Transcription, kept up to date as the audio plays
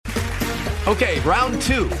Okay, round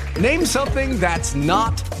two. Name something that's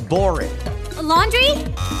not boring. A laundry?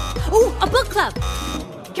 Ooh, a book club.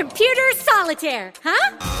 Computer solitaire,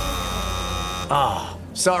 huh? Ah,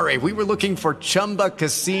 sorry, we were looking for Chumba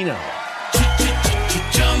Casino.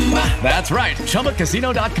 That's right,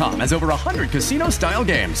 ChumbaCasino.com has over 100 casino-style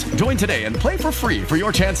games. Join today and play for free for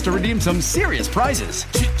your chance to redeem some serious prizes.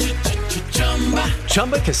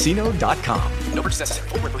 ChumbaCasino.com. No purchase necessary.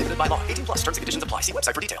 Void where prohibited by law. 18 plus terms and conditions apply. See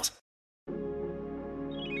website for details.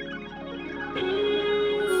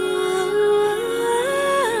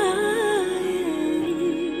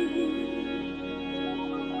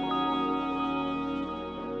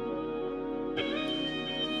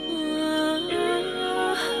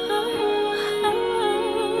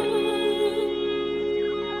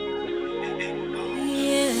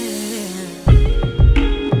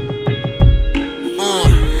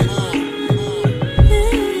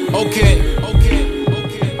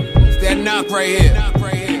 It's that knock right here.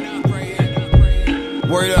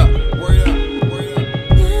 Word up.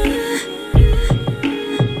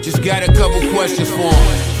 Just got a couple questions for him.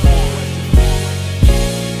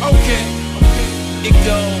 Okay. It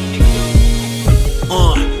go.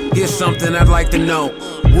 Here's something I'd like to know.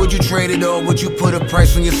 Would you trade it or would you put a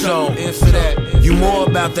price on your soul? Answer that. You more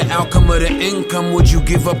about the outcome of the income. Would you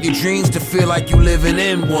give up your dreams to feel like you living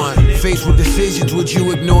in one? Faced with decisions, would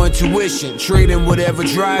you ignore intuition? Trading whatever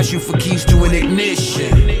drives you for keys to an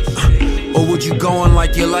ignition? Or would you go on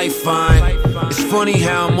like your life fine? It's funny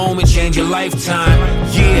how a moment change your lifetime.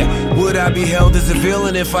 Yeah, would I be held as a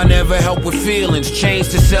villain if I never helped with feelings? Change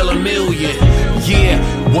to sell $1 million. Yeah,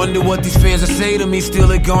 wonder what these fans will say to me. Still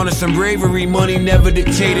it garner some bravery. Money never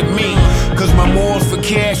dictated me. Cause my morals for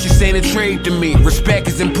cash just ain't a trade to me. Respect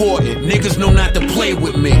is important. Niggas know not to play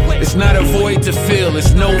with me. It's not a void to fill.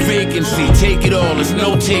 It's no vacancy. Take it all. It's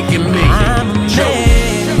no taking me. I'm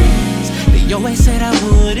amazed. They always said I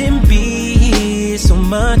wouldn't be here. So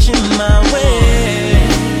much in my way.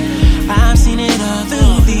 I've seen it all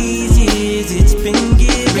through these years. It's been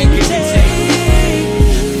give and take.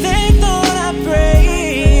 They thought I'd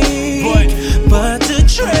break, but to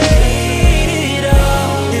trade it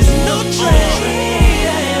all, there's no trade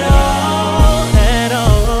at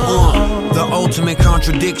all. The ultimate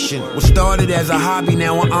contradiction. What started as a hobby,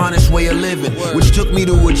 now an honest way of living. Which took me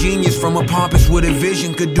to a genius from a pompous with a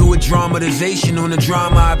vision. Could do a dramatization on the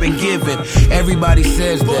drama I've been given. Everybody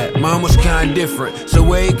says that, mine was kinda different.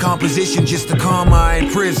 So a composition just to calm my in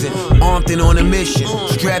prison. Armed and on a mission,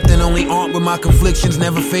 strapped and only armed with my conflictions.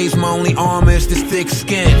 Never phased my only armor is this thick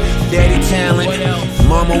skin. Daddy talent,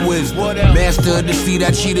 mama wisdom. Master of deceit,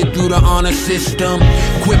 I cheated through the honor system.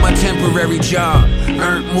 Quit my temporary job,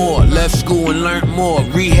 earned more. Left school and learned more.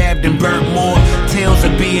 Rehabbed and burnt more. Tales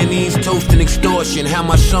of B&E's, toast and extortion. How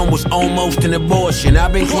my son was almost an abortion.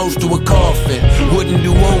 I've been close to a coffin. Wouldn't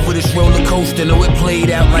do over this roller coaster. No, it played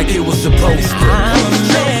out like it was supposed to. I'm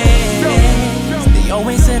amazed. They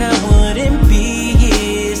always said I wouldn't be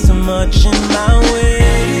here. So much in my way.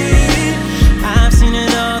 I've seen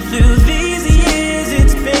it all through these years.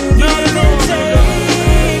 It's been give and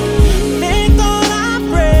take. They thought I'd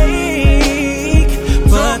break,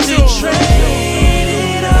 but to trade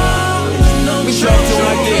it all, there's no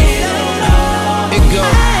trade at all. It go.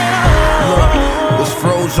 Look, was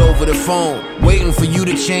froze over the phone, waiting for you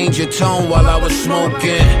to change your tone while I was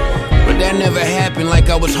smoking. But that never happened like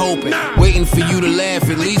I was hoping. Waiting for you to laugh,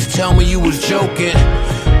 at least tell me you was joking.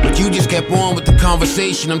 But you just kept on with the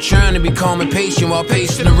conversation. I'm trying to be calm and patient while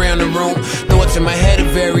pacing around the room. Thoughts in my head are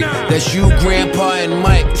varied. That's you, Grandpa, and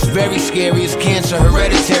Mike. It's very scary, it's cancer,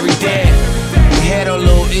 hereditary, Dad. We had our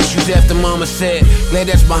little issues after Mama said, glad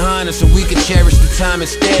that's behind us so we can cherish the time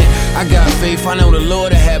instead. I got faith, I know the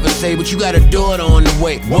Lord will have a say, but you got a daughter on the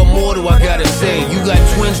way. What more do I gotta say? You got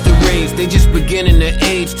twins to raise, they just beginning to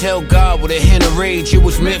age. Tell God with a hint of rage, it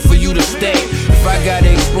was meant for you to stay. If I gotta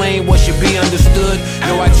explain what should be understood,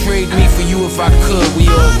 no, I'd trade me for you if I could. We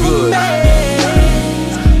all good.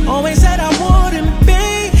 Always said I wouldn't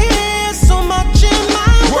be here. So much in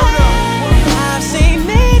my way. I've seen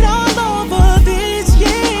it all over these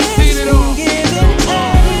years. Seen it all. Give and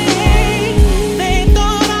take. They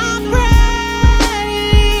thought I'd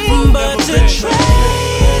break, but to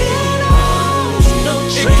trade it all, there's no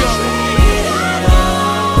trade at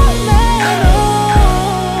all.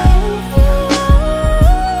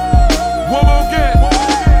 One more again.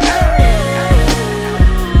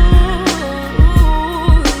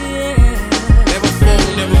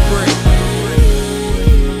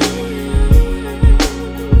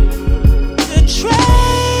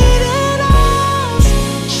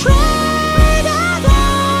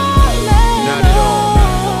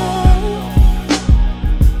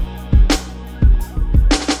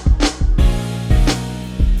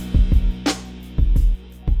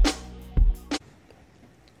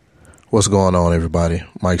 What's going on, everybody?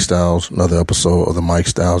 Mike Styles, another episode of the Mike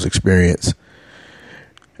Styles Experience.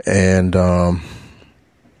 And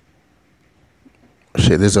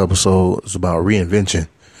this episode is about reinvention.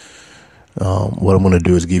 What I'm going to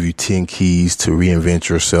do is give you 10 keys to reinvent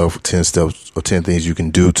yourself, 10 steps or 10 things you can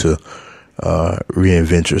do to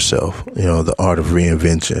reinvent yourself. You know, the art of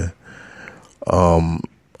reinvention.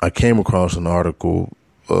 I came across an article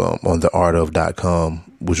on theartof.com,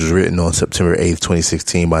 which was written on September 8th,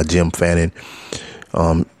 2016 by Jim Fannin.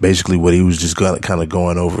 Basically what he was just kind of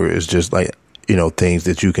going over is just like, you know, things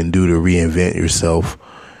that you can do to reinvent yourself.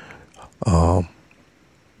 You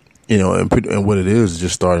know, and what it is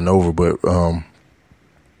just starting over, but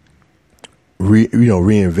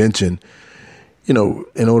reinvention, you know,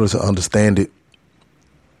 in order to understand it,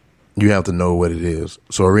 you have to know what it is.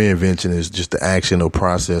 So a reinvention is just the action or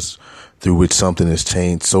process through which something has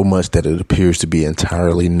changed so much that it appears to be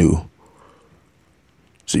entirely new.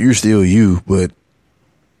 So you're still you, but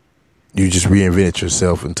you just reinvented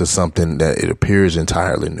yourself into something that it appears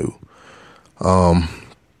entirely new. But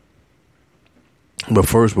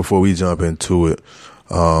first, before we jump into it,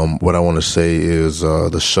 what I want to say is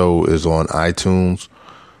the show is on iTunes.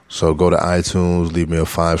 So go to iTunes, leave me a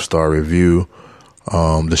 5-star review.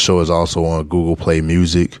 The show is also on Google Play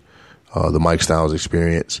Music, the Mike Styles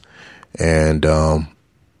Experience. And I'm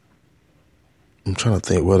trying to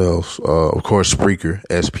think what else. Of course, Spreaker,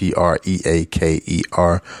 Spreaker,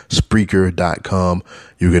 Spreaker.com.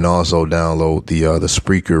 You can also download the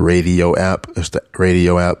Spreaker radio app. It's the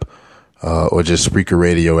radio app. Or just Spreaker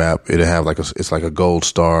radio app. It'll have it's like a gold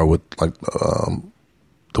star with like,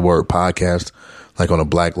 the word podcast, like on a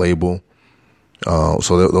black label.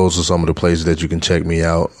 So those are some of the places that you can check me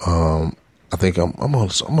out. I think I'm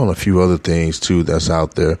on a few other things too that's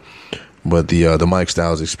out there, but the Mike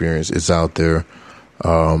Styles Experience is out there.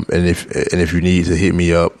 And if you need to hit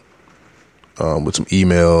me up, with some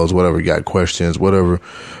emails, whatever, you got questions, whatever,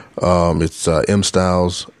 it's,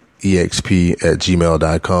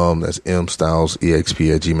 mstylesexp@gmail.com. That's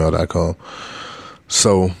mstylesexp@gmail.com.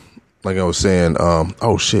 So, like I was saying,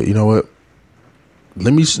 oh shit, you know what?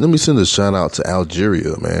 Let me send a shout out to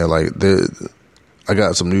Algeria, man. Like I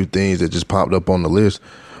got some new things that just popped up on the list.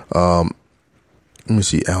 Let me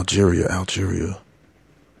see, Algeria.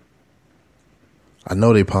 I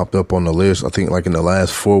know they popped up on the list. I think like in the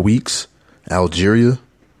last 4 weeks, Algeria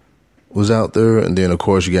was out there. And then of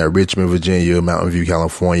course you got Richmond, Virginia, Mountain View,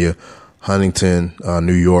 California, Huntington,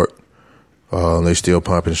 New York. They still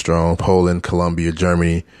pumping strong. Poland, Colombia,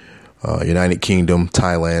 Germany, United Kingdom,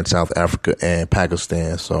 Thailand, South Africa, and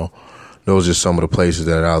Pakistan. So those are some of the places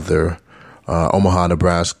that are out there. Omaha,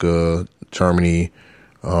 Nebraska, Germany,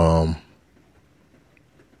 San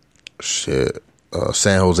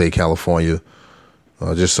Jose, California.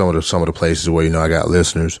 Just some of the places where, you know, I got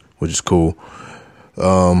listeners, which is cool.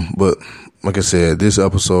 But like I said, this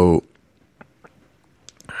episode,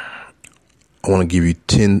 I want to give you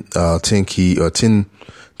 10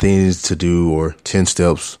 things to do, or 10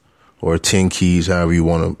 steps, or 10 keys, however you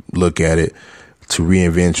want to look at it, to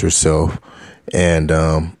reinvent yourself. And,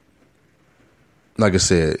 like I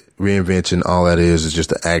said, reinvention, all that is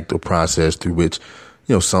just an act or process through which,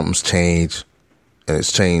 you know, something's changed, and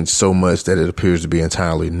it's changed so much that it appears to be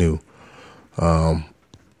entirely new. And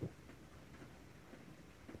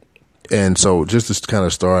so just to kind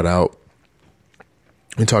of start out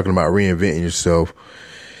and talking about reinventing yourself,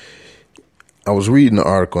 I was reading the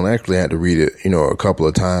article, and I actually had to read it, you know, a couple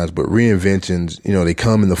of times, but reinventions, you know, they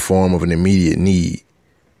come in the form of an immediate need.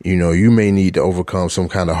 You know, you may need to overcome some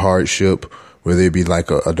kind of hardship, whether it be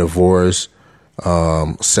like a divorce,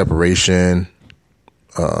 separation,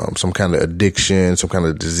 some kind of addiction, some kind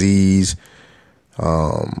of disease.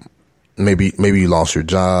 Maybe you lost your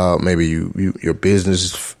job. Maybe your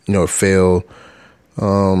business, you know, failed.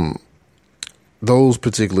 Those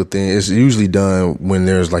particular things, it's usually done when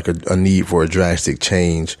there's like a need for a drastic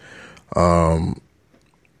change. But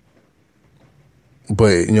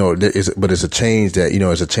you know, it's a change that, you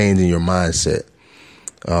know, it's a change in your mindset.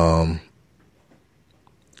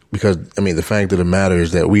 Because I mean, the fact of the matter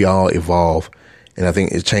is that we all evolve, and I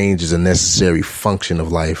think change is a necessary function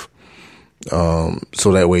of life.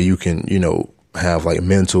 So that way you can, you know, have like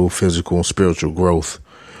mental, physical, and spiritual growth.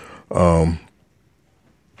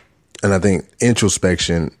 And I think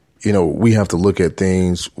introspection, you know, we have to look at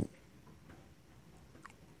things,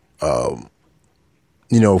 you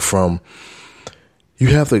know, you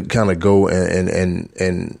have to kind of go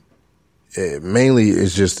and mainly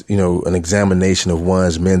it's just, you know, an examination of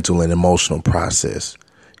one's mental and emotional process.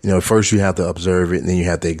 You know, first you have to observe it, and then you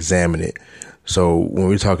have to examine it. So when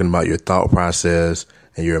we're talking about your thought process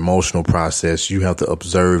and your emotional process. You have to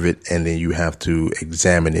observe it, and then you have to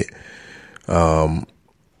examine it.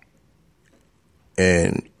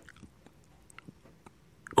 And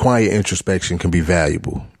quiet introspection can be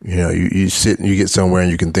valuable. You know, you sit and you get somewhere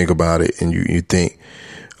and you can think about it, and you think,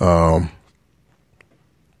 and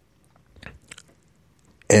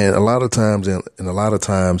a lot of times in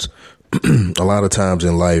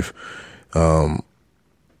life,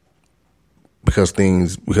 because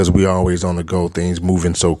we're always on the go, things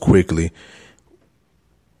moving so quickly,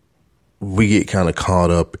 we get kind of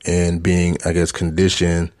caught up in being, I guess,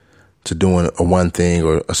 conditioned to doing one thing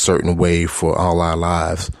or a certain way for all our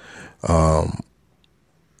lives.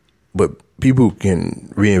 But people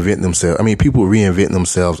can reinvent themselves. I mean, people reinvent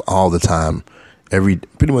themselves all the time,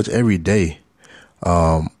 pretty much every day.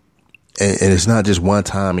 And it's not just one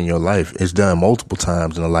time in your life. It's done multiple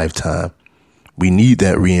times in a lifetime. We need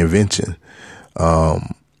that reinvention.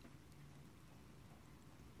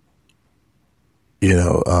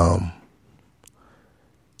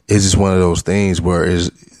 It's just one of those things where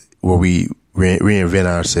we reinvent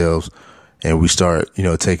ourselves, and we start,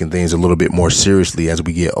 taking things a little bit more seriously as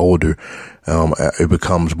we get older. It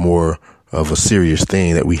becomes more of a serious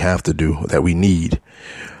thing that we have to do, that we need.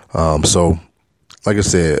 So, like I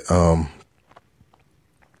said, I'm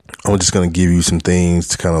just going to give you some things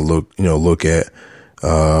to kind of look at,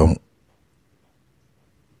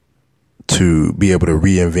 to be able to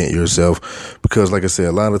reinvent yourself. Because like I said,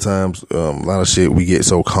 a lot of times, a lot of shit, we get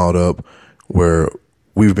so caught up where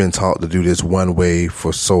we've been taught to do this one way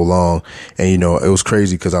for so long. And, it was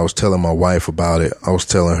crazy because I was telling my wife about it. I was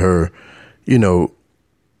telling her, you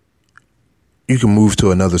can move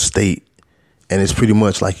to another state, and it's pretty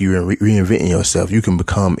much like you're reinventing yourself. You can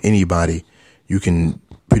become anybody. You can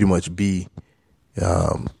pretty much be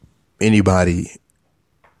anybody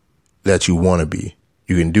that you want to be.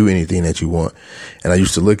 You can do anything that you want. And I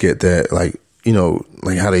used to look at that like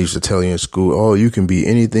how they used to tell you in school, oh, you can be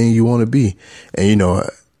anything you want to be. And,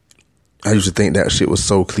 I used to think that shit was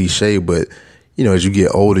so cliche, but, as you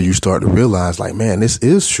get older, you start to realize like, man, this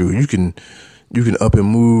is true. You can up and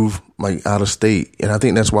move like out of state. And I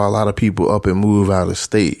think that's why a lot of people up and move out of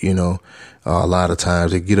state. A lot of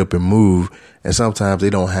times they get up and move, and sometimes they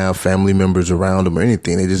don't have family members around them or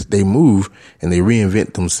anything. They move and they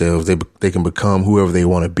reinvent themselves. They can become whoever they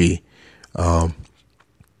want to be. But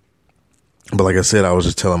like I said, I was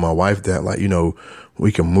just telling my wife that, like,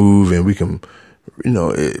 we can move and we can,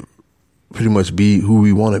 pretty much be who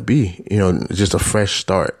we want to be, just a fresh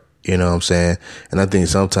start. You know what I'm saying? And I think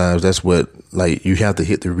sometimes that's what, like, you have to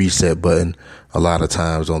hit the reset button a lot of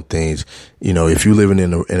times on things. If you're living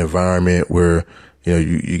in an environment where,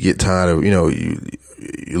 you get tired of,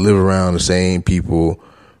 you live around the same people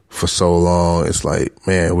for so long, it's like,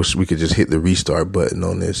 man, I wish we could just hit the restart button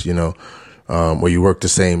on this, where you work the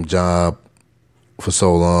same job for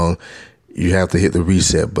so long, you have to hit the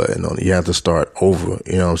reset button on it. You have to start over.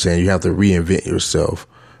 You know what I'm saying? You have to reinvent yourself.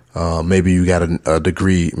 Maybe you got a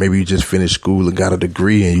degree. Maybe you just finished school and got a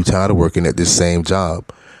degree and you tired of working at this same job.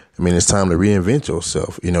 I mean, it's time to reinvent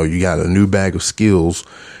yourself. You got a new bag of skills,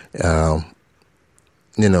 and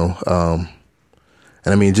I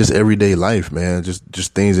mean, just everyday life, man,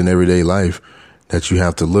 just things in everyday life that you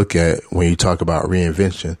have to look at when you talk about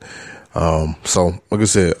reinvention. So like I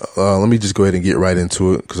said, let me just go ahead and get right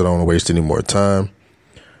into it because I don't want to waste any more time.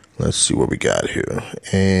 Let's see what we got here.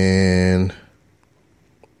 And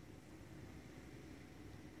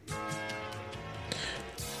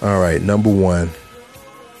all right, number 1,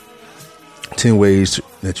 10 ways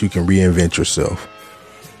that you can reinvent yourself.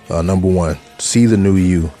 Number 1, see the new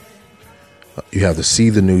you. You have to see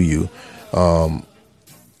the new you.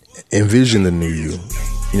 Envision the new you.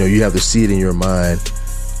 You have to see it in your mind,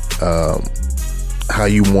 how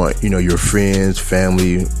you want, your friends,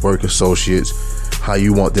 family, work associates, how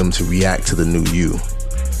you want them to react to the new you.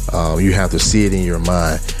 You have to see it in your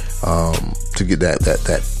mind, to get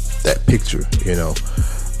that picture,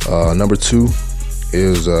 Number 2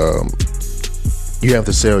 is, you have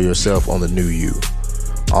to sell yourself on the new you.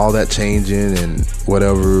 All that changing and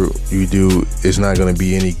whatever you do is not going to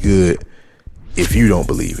be any good if you don't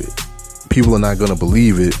believe it. People are not going to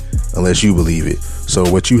believe it unless you believe it. So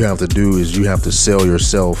what you have to do is you have to sell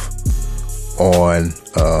yourself on,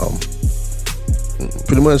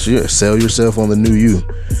 pretty much, sell yourself on the new you.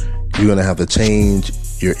 You're going to have to change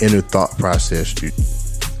your inner thought process,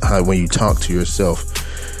 when you talk to yourself.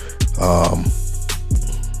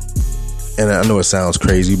 And I know it sounds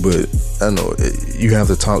crazy, but I know you have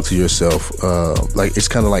to talk to yourself. Like, it's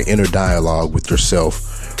kind of like inner dialogue with yourself.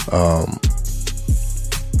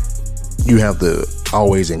 you have to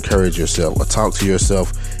always encourage yourself or talk to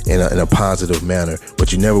yourself in a positive manner,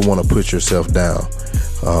 but you never want to put yourself down.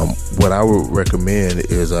 What I would recommend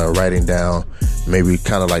is writing down maybe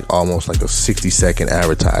kind of like almost like a 60-second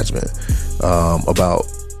advertisement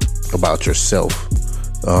about yourself.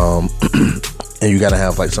 And you got to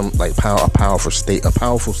have like a powerful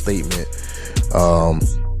statement.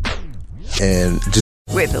 And just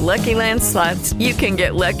with the Lucky Land Slots, you can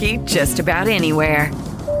get lucky just about anywhere.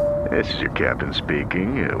 This is your captain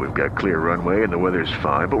speaking. We've got clear runway and the weather's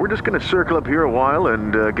fine, but we're just going to circle up here a while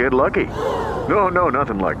and get lucky. No,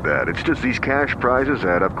 nothing like that. It's just these cash prizes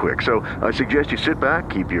add up quick. So I suggest you sit back,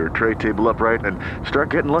 keep your tray table upright, and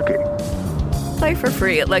start getting lucky. Play for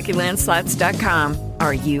free at LuckyLandSlots.com.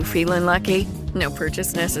 Are you feeling lucky? No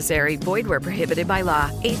purchase necessary. Void where prohibited by law.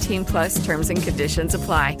 18+ terms and conditions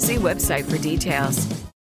apply. See website for details.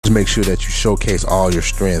 Just make sure that you showcase all your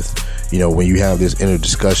strength. When you have this inner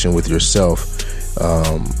discussion with yourself,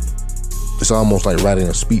 it's almost like writing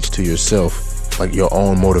a speech to yourself, like your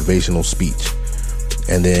own motivational speech.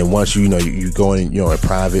 And then once you go in, in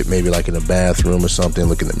private, maybe like in a bathroom or something,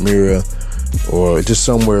 look in the mirror, or just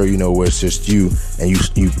somewhere, where it's just you, and you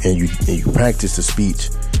practice the speech,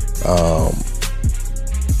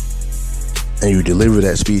 and you deliver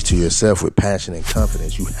that speech to yourself with passion and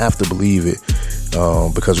confidence. You have to believe it,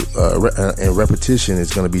 because and repetition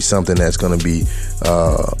is going to be something that's going to be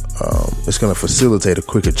it's going to facilitate a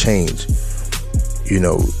quicker change.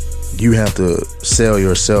 You have to sell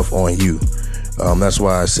yourself on you. That's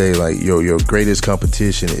why I say, like, your greatest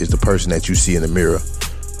competition is the person that you see in the mirror,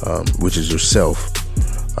 which is yourself.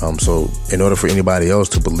 So in order for anybody else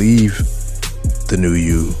to believe the new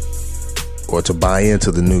you, or to buy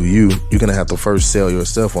into the new you, you're going to have to first sell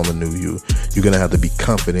yourself on the new you. You're going to have to be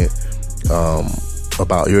confident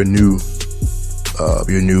about your new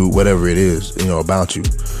whatever it is, about you.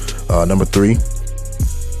 Number 3,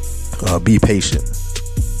 be patient.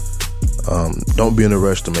 Don't be in a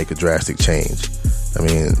rush to make a drastic change. I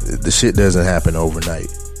mean, the shit doesn't happen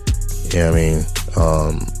overnight. You know what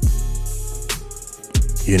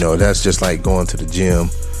I mean? That's just like going to the gym.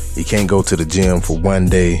 You can't go to the gym for one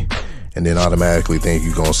day and then automatically think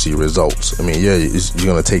you're going to see results. I mean, yeah, you're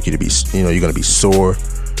going to take you to be, you're going to be sore,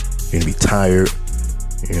 you're going to be tired,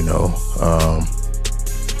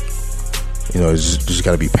 it's just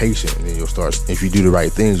got to be patient, and then you'll start. If you do the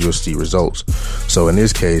right things, you'll see results. So in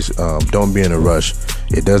this case, don't be in a rush.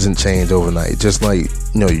 It doesn't change overnight. Just like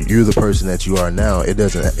you're the person that you are now. It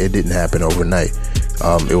didn't happen overnight.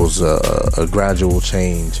 It was a gradual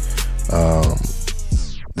change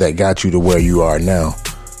that got you to where you are now.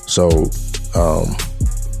 So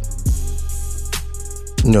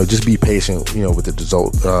just be patient. With the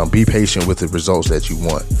result. Be patient with the results that you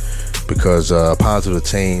want. Because positive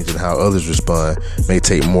change and how others respond may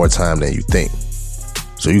take more time than you think.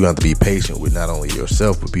 So you're going to have to be patient with not only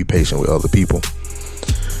yourself, but be patient with other people.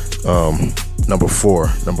 Number four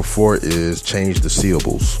is change the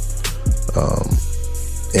seeables.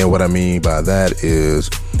 And what I mean by that is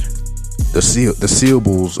the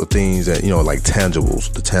seeables are things that, like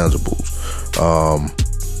tangibles, the tangibles.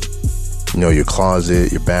 Your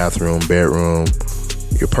closet, your bathroom, bedroom,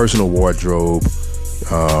 your personal wardrobe,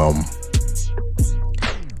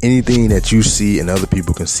 anything that you see and other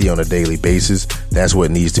people can see on a daily basis, that's what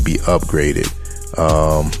needs to be upgraded.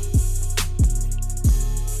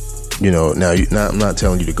 Now I'm not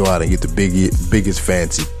telling you to go out and get the biggest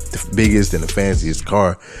and the fanciest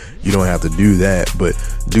car. You don't have to do that, but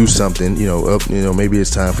do something, maybe it's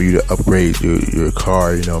time for you to upgrade your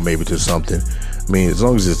car, maybe to something. I mean, as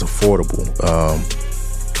long as it's affordable.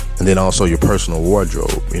 And then also your personal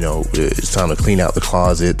wardrobe, it's time to clean out the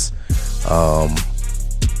closets.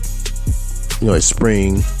 It's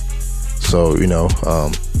spring, so you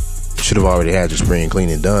should have already had your spring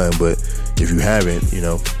cleaning done. But if you haven't,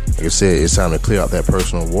 like I said, it's time to clear out that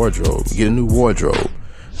personal wardrobe. Get a new wardrobe.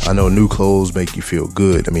 I know new clothes make you feel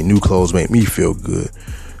good. I mean, new clothes make me feel good.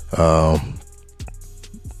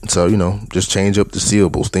 So just change up the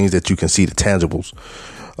seeables, things that you can see, the tangibles.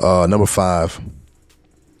 Number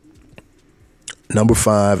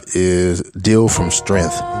five is deal from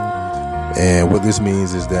strength. And what this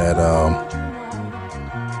means is that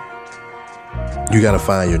you got to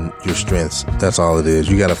find your strengths. That's all it is.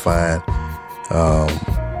 You got to find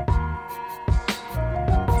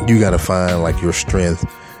like your strength.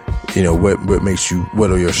 What makes you,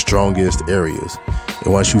 what are your strongest areas?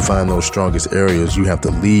 And once you find those strongest areas, you have to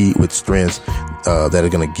lead with strengths that are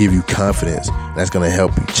going to give you confidence. That's going to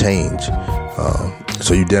help you change.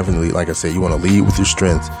 So you definitely, like I said, you want to lead with your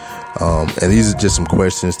strengths. And these are just some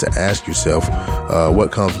questions to ask yourself.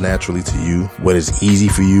 What comes naturally to you? What is easy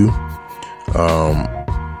for you?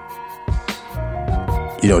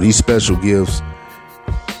 These special gifts,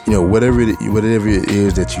 whatever it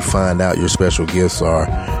is that you find out your special gifts are,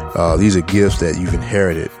 these are gifts that you've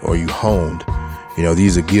inherited or you honed.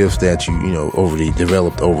 These are gifts that you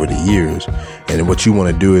developed over the years, and what you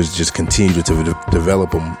want to do is just continue to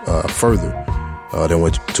develop them further than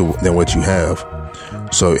what you have.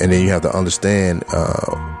 So, and then you have to understand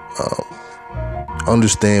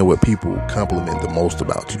what people compliment the most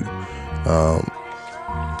about you.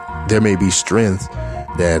 There may be strength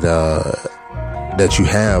that you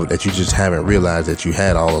have that you just haven't realized that you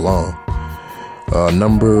had all along.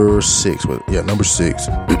 Number six.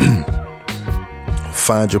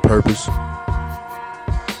 Find your purpose.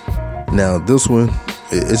 Now, this one,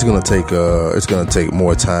 it's gonna take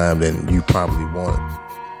more time than you probably want.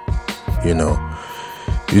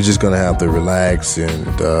 You're just gonna have to relax and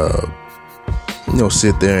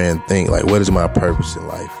sit there and think, like, what is my purpose in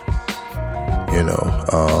life?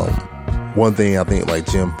 One thing I think, like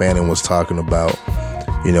Jim Fannin was talking about,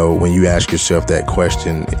 when you ask yourself that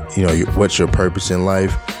question, what's your purpose in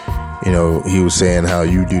life? He was saying how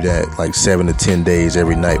you do that like 7 to 10 days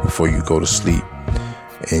every night before you go to sleep,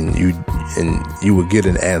 and you will get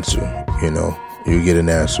an answer. You get an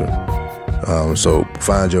answer. So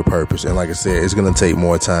find your purpose, and like I said, it's gonna take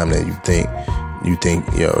more time than you think.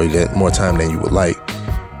 More time than you would like.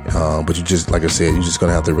 But you just, like I said, you're just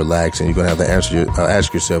gonna have to relax, and you're gonna have to ask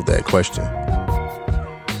yourself that question.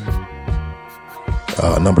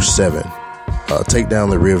 Number 7, take down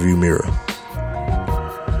the rearview mirror.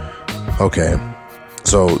 Okay,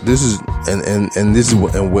 so this is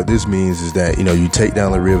what this means is that you take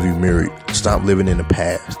down the rearview mirror. Stop living in the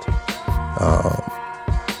past.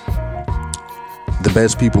 The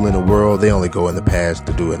best people in the world, they only go in the past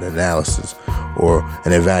to do an analysis or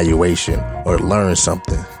an evaluation or learn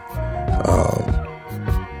something.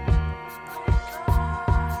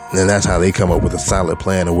 And that's how they come up with a solid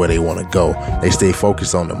plan of where they want to go. They stay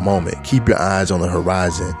focused on the moment. Keep your eyes on the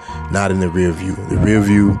horizon, not in the rear view. The rear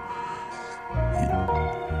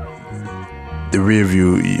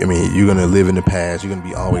view, you're going to live in the past. You're going to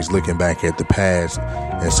be always looking back at the past.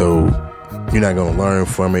 And so you're not going to learn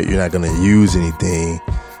from it. You're not going to use anything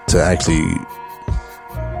to actually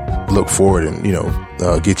look forward and,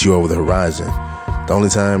 get you over the horizon. The only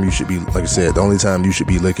time you should be, like I said,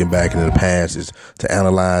 looking back into the past is to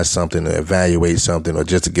analyze something, to evaluate something, or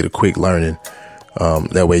just to get a quick learning.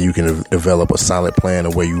 That way you can develop a solid plan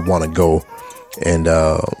of where you want to go, and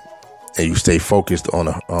you stay focused on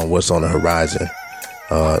what's on the horizon.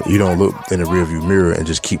 You don't look in the rearview mirror and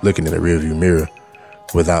just keep looking in the rearview mirror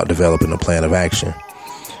without developing a plan of action.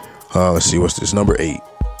 Let's see, what's this? Number 8.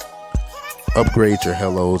 Upgrade your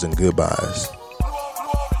hellos and goodbyes.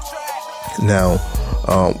 Now,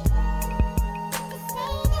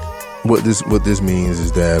 what this means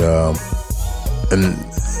is that, and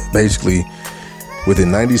basically,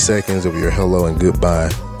 within 90 seconds of your hello and goodbye,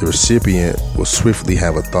 the recipient will swiftly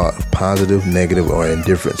have a thought of positive, negative, or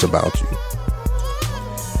indifference about you.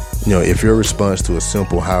 If your response to a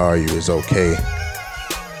simple "How are you?" is okay,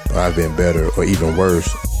 or "I've been better," or even worse,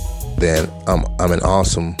 then I'm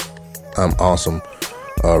awesome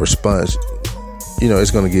response,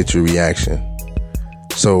 it's going to get your reaction.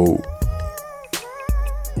 So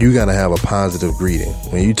you got to have a positive greeting.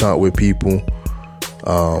 When you talk with people,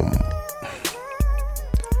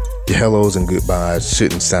 your hellos and goodbyes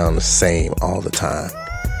shouldn't sound the same all the time.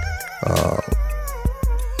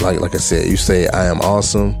 Like I said, you say "I am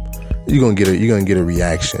awesome," you're gonna get a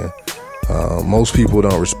reaction. Most people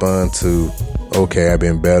don't respond to "Okay, I've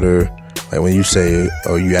been better." Like when you say,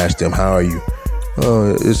 or you ask them "How are you?"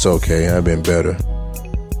 "Oh, it's okay, I've been better."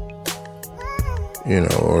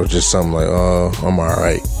 Or just something like, "Oh, I'm all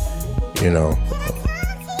right."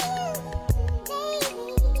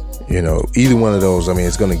 Either one of those,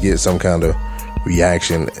 it's going to get some kind of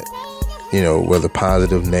reaction, whether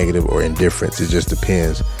positive, negative, or indifference. It just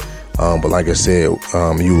depends. But like I said,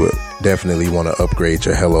 you would definitely want to upgrade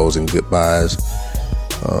your hellos and goodbyes.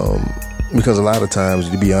 Because a lot of times,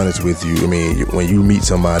 to be honest with you, when you meet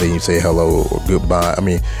somebody and you say hello or goodbye,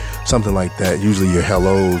 something like that, usually your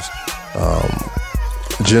hellos,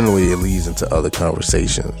 generally it leads into other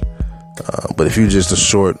conversations. But if you just a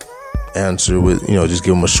short answer with, just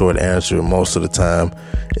give them a short answer, most of the time,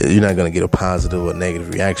 you're not going to get a positive or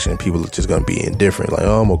negative reaction. People are just going to be indifferent. Like,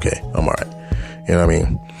 "Oh, I'm okay. I'm all right." You know what I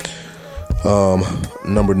mean?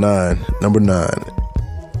 Number nine,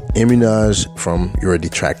 immunize from your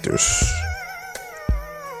detractors.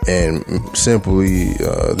 And simply,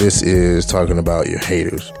 this is talking about your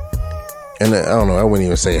haters. And I don't know, I wouldn't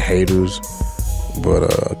even say haters, but,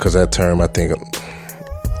 cause that term, I think,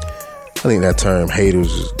 think that term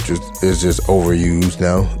haters is just overused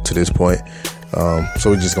now to this point.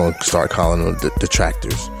 So we're just gonna start calling them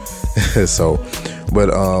detractors. So, but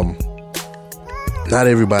not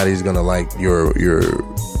everybody's gonna like your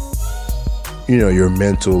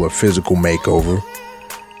mental or physical makeover.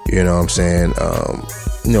 You know what I'm saying?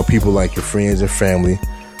 People like your friends and family,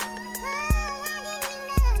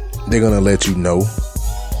 they're gonna let you know,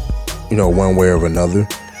 one way or another.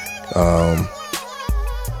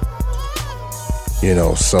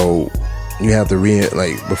 So you have to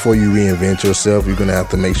before you reinvent yourself, you're gonna have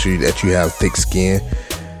to make sure that you have thick skin.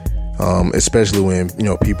 Especially when,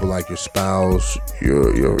 people like your spouse,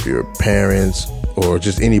 your parents, or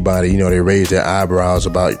just anybody, they raise their eyebrows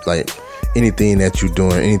about like anything that you're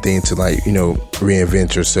doing, anything to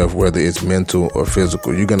reinvent yourself, whether it's mental or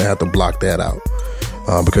physical. You're going to have to block that out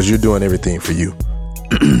because you're doing everything for you.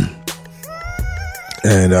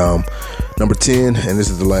 And number 10, and this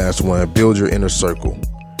is the last one, build your inner circle.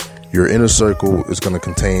 Your inner circle is going to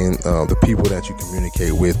contain the people that you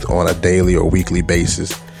communicate with on a daily or weekly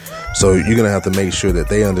basis. So you're going to have to make sure that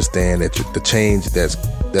they understand that the change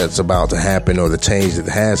that's about to happen, or the change that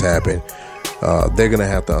has happened, they're going to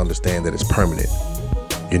have to understand that it's permanent.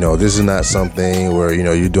 This is not something where,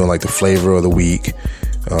 you're doing like the flavor of the week,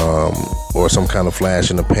 or some kind of flash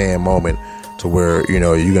in the pan moment to where,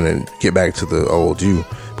 you're going to get back to the old you,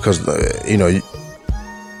 because,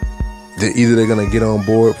 either they're going to get on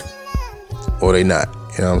board or they not,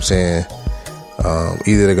 you know what I'm saying?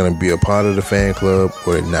 Either they're going to be a part of the fan club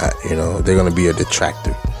or they're not, they're going to be a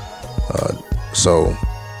detractor.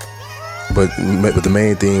 But the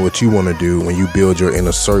main thing, what you want to do when you build your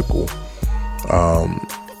inner circle,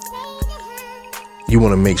 you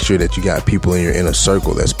want to make sure that you got people in your inner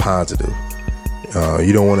circle that's positive.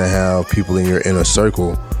 You don't want to have people in your inner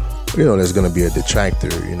circle, that's going to be a detractor.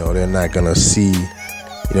 They're not going to see,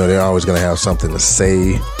 they're always going to have something to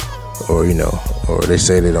say, or they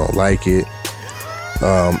say they don't like it.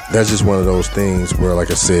 That's just one of those things where, like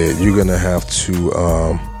I said, you're gonna have to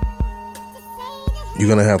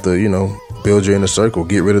build your inner circle,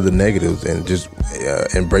 get rid of the negatives, and just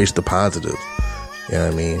embrace the positives. You know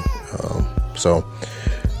what I mean?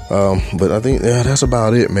 But I think that's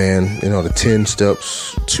about it, man. The 10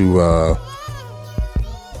 steps to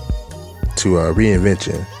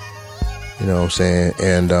reinvention. You know what I'm saying?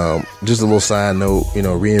 And just a little side note,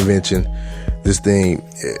 reinvention. This thing,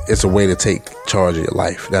 it's a way to take charge of your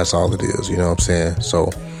life. That's all it is. You know what I'm saying?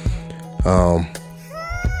 So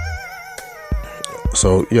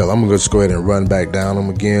yeah, I'm gonna just go ahead and run back down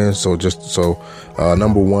them again.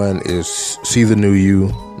 Number 1 is see the new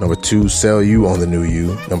you. Number 2, sell you on the new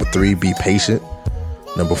you. Number 3, be patient.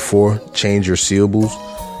 Number 4, change your syllables.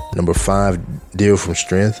 Number 5, deal from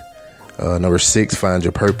strength. Number 6, find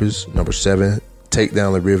your purpose. Number 7, take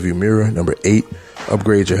down the rearview mirror. Number 8,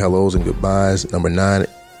 upgrade your hellos and goodbyes. Number 9,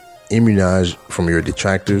 immunize from your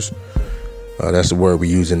detractors. That's the word we're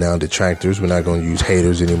using now, detractors. We're not going to use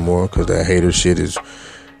haters anymore, because that hater shit is,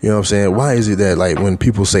 you know what I'm saying? Why is it that, like, when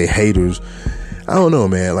people say haters, I don't know,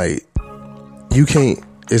 man, like, you can't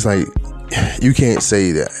say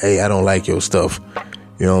that, hey, I don't like your stuff,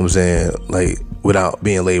 you know what I'm saying? Like, without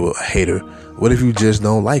being labeled a hater. What if you just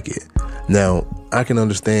don't like it? Now, I can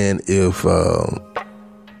understand if,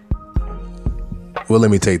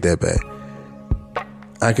 let me take that back.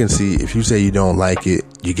 I can see if you say you don't like it,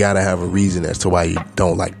 you gotta have a reason as to why you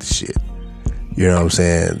don't like the shit. You know what I'm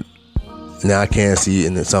saying? Now I can see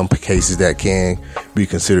in some cases that can be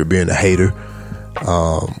considered being a hater.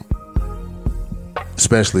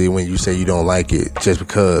 Especially when you say you don't like it just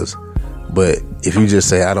because. But if you just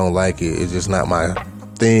say I don't like it, it's just not my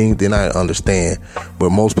thing, then I understand.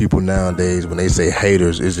 But most people nowadays, when they say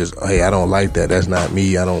haters, it's just, hey, I don't like that. That's not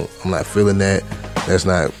me. I'm not feeling that. That's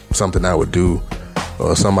not something I would do.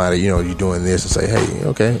 Or somebody, you're doing this and say, hey,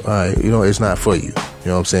 okay, all right, it's not for you. You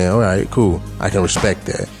know what I'm saying? All right, cool. I can respect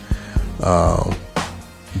that.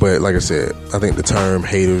 But like I said, I think the term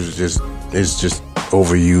haters is just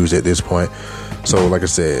overused at this point. So like I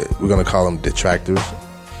said, we're going to call them detractors.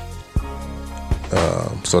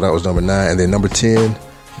 So that was number 9. And then number 10,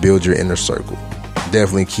 build your inner circle.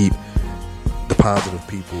 Definitely keep the positive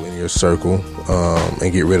people in your circle,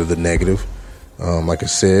 and get rid of the negative. Like I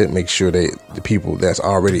said, make sure that the people that's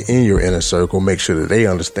already in your inner circle, make sure that they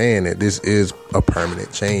understand that this is a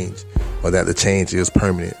permanent change, or that the change is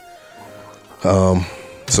permanent.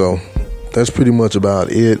 So that's pretty much about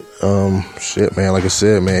it. Shit, man, like I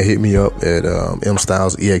said, man, hit me up at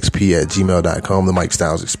mstylesexp@gmail.com. The Mike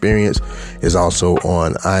Styles Experience is also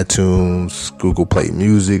on iTunes, Google Play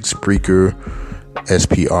Music, Spreaker,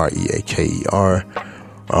 Spreaker.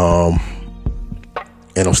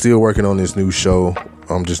 And I'm still working on this new show.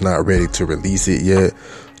 I'm just not ready to release it yet.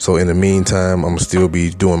 So in the meantime, I'm still be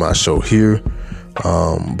doing my show here.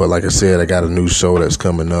 But like I said, I got a new show that's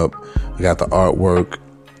coming up. I got the artwork.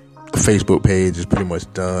 The Facebook page is pretty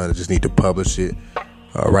much done. I just need to publish it.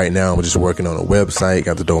 Right now, I'm just working on a website.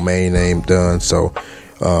 Got the domain name done. So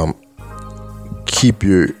keep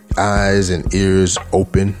your eyes and ears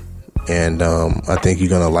open. And I think you're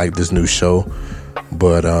going to like this new show.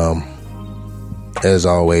 But as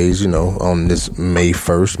always, on this May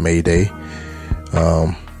 1st, May Day,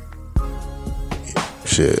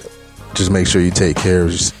 just make sure you take care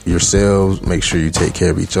of yourselves, make sure you take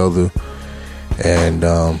care of each other, and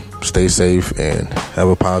stay safe and have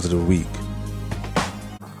a positive week.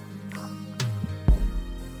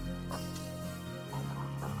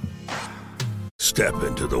 Step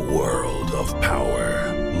into the world of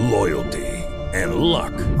power, loyalty, and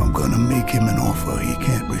luck. I'm gonna make him an offer he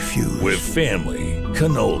can't refuse. With family,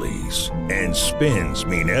 cannolis, and spins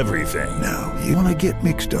mean everything. Now, you wanna get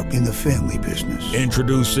mixed up in the family business.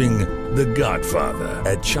 Introducing The Godfather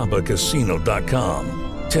at ChumbaCasino.com.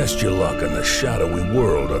 Test your luck in the shadowy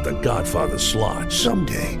world of The Godfather slot.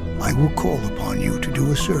 Someday, I will call upon you to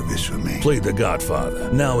do a service for me. Play The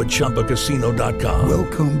Godfather now at ChumbaCasino.com.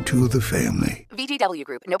 Welcome to the family. VGW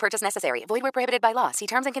Group. No purchase necessary. Void where prohibited by law. See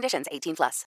terms and conditions. 18+.